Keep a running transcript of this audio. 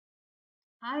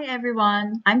Hi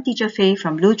everyone, I'm Teacher Faye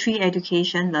from BlueTree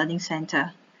Education Learning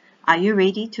Center. Are you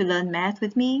ready to learn math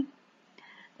with me?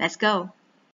 Let's go!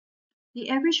 The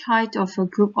average height of a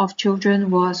group of children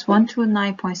was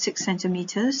 129.6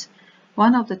 centimeters.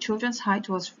 One of the children's height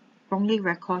was wrongly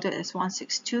recorded as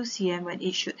 162 cm when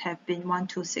it should have been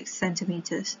 126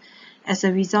 centimeters. As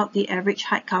a result, the average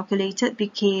height calculated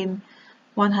became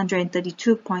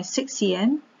 132.6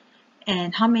 cm.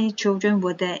 And how many children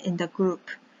were there in the group?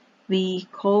 We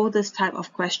call this type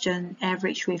of question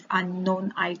average with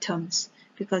unknown items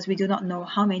because we do not know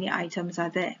how many items are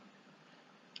there.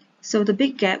 So the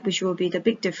big gap, which will be the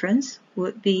big difference,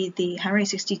 would be the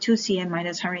 162 cm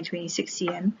minus 126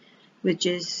 cm, which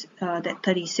is that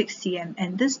 36 cm.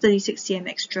 And this 36 cm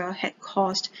extra had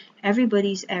caused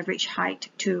everybody's average height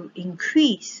to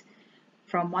increase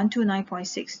from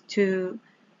 129.6 to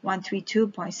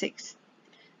 132.6.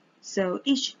 So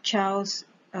each child's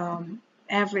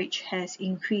average has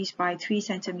increased by 3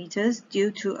 centimeters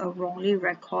due to a wrongly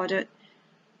recorded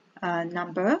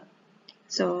number.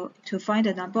 So to find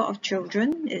the number of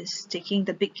children is taking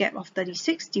the big gap of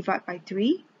 36 divided by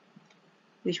 3,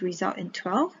 which result in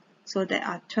 12. So there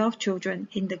are 12 children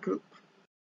in the group.